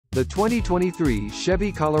The 2023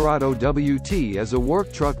 Chevy Colorado WT is a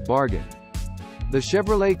work truck bargain. The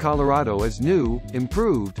Chevrolet Colorado is new,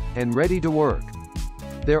 improved, and ready to work.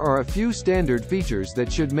 There are a few standard features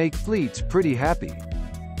that should make fleets pretty happy.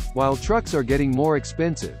 While trucks are getting more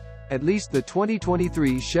expensive, at least the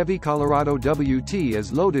 2023 Chevy Colorado WT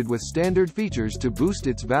is loaded with standard features to boost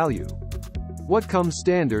its value. What comes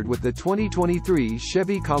standard with the 2023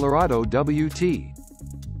 Chevy Colorado WT?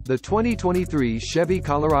 The 2023 Chevy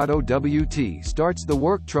Colorado WT starts the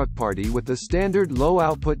work truck party with the standard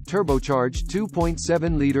low-output turbocharged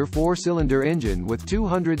 2.7-liter four-cylinder engine with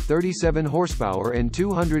 237 horsepower and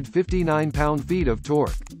 259 pound-feet of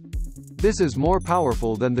torque. This is more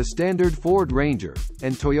powerful than the standard Ford Ranger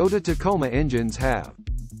and Toyota Tacoma engines have.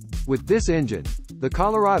 With this engine, the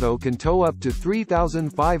Colorado can tow up to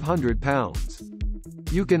 3,500 pounds.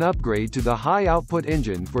 You can upgrade to the high-output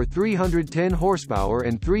engine for 310 horsepower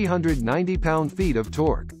and 390 pound-feet of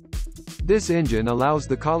torque. This engine allows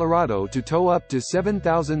the Colorado to tow up to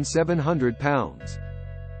 7,700 pounds.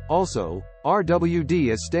 Also,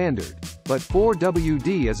 RWD is standard, but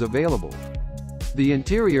 4WD is available. The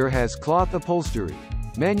interior has cloth upholstery,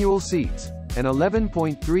 manual seats, an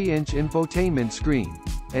 11.3-inch infotainment screen,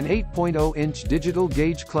 an 8.0-inch digital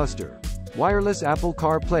gauge cluster, wireless Apple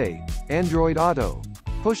CarPlay, Android Auto,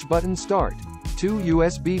 push-button start, 2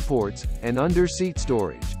 USB ports, and under-seat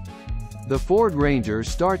storage. The Ford Ranger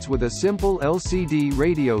starts with a simple LCD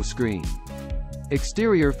radio screen.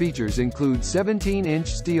 Exterior features include 17-inch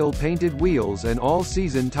steel-painted wheels and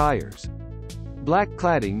all-season tires. Black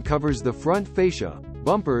cladding covers the front fascia,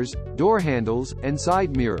 bumpers, door handles, and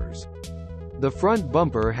side mirrors. The front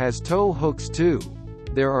bumper has tow hooks too.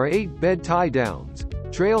 There are 8 bed tie-downs,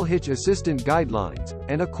 trail hitch assistant guidelines,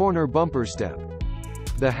 and a corner bumper step.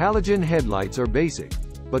 The halogen headlights are basic,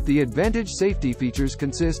 but the advantage safety features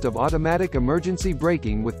consist of automatic emergency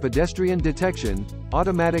braking with pedestrian detection,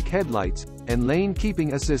 automatic headlights, and lane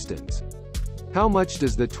keeping assistance. How much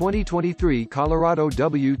does the 2023 Colorado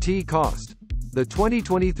WT cost? The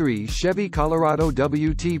 2023 Chevy Colorado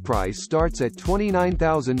WT price starts at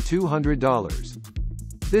 $29,200.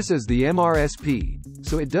 This is the MRSP,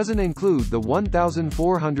 so it doesn't include the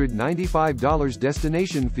 $1,495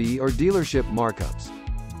 destination fee or dealership markups.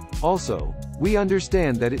 Also, we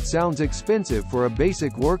understand that it sounds expensive for a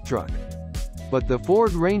basic work truck. But the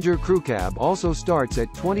Ford Ranger Crew Cab also starts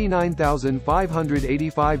at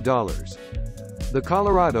 $29,585. The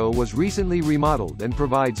Colorado was recently remodeled and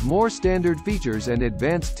provides more standard features and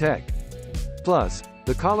advanced tech. Plus,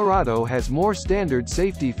 the Colorado has more standard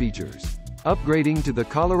safety features. Upgrading to the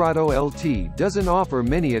Colorado LT doesn't offer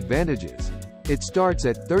many advantages. It starts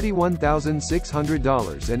at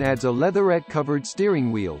 $31,600 and adds a leatherette-covered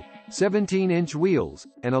steering wheel, 17-inch wheels,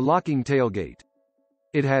 and a locking tailgate.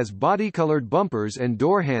 It has body-colored bumpers and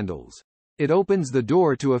door handles. It opens the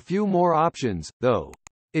door to a few more options, though.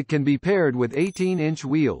 It can be paired with 18-inch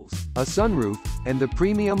wheels, a sunroof, and the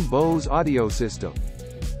premium Bose audio system.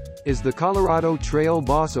 Is the Colorado Trail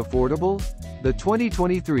Boss affordable? The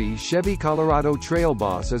 2023 Chevy Colorado Trail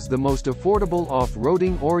Boss is the most affordable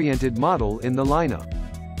off-roading-oriented model in the lineup.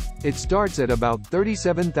 It starts at about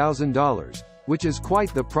 $37,000, which is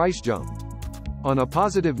quite the price jump. On a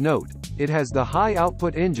positive note, it has the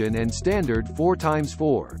high-output engine and standard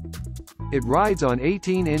 4x4. It rides on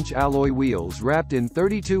 18-inch alloy wheels wrapped in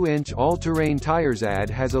 32-inch all-terrain tires.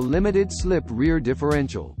 Has a limited-slip rear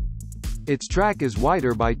differential. Its track is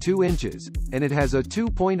wider by 2 inches, and it has a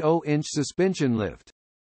 2.0-inch suspension lift.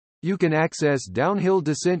 You can access downhill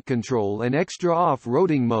descent control and extra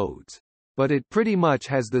off-roading modes. But it pretty much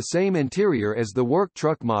has the same interior as the work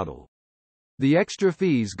truck model. The extra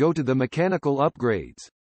fees go to the mechanical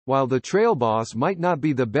upgrades. While the Trail Boss might not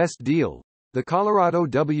be the best deal, the Colorado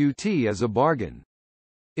WT is a bargain.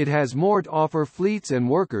 It has more to offer fleets and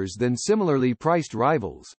workers than similarly priced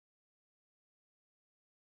rivals.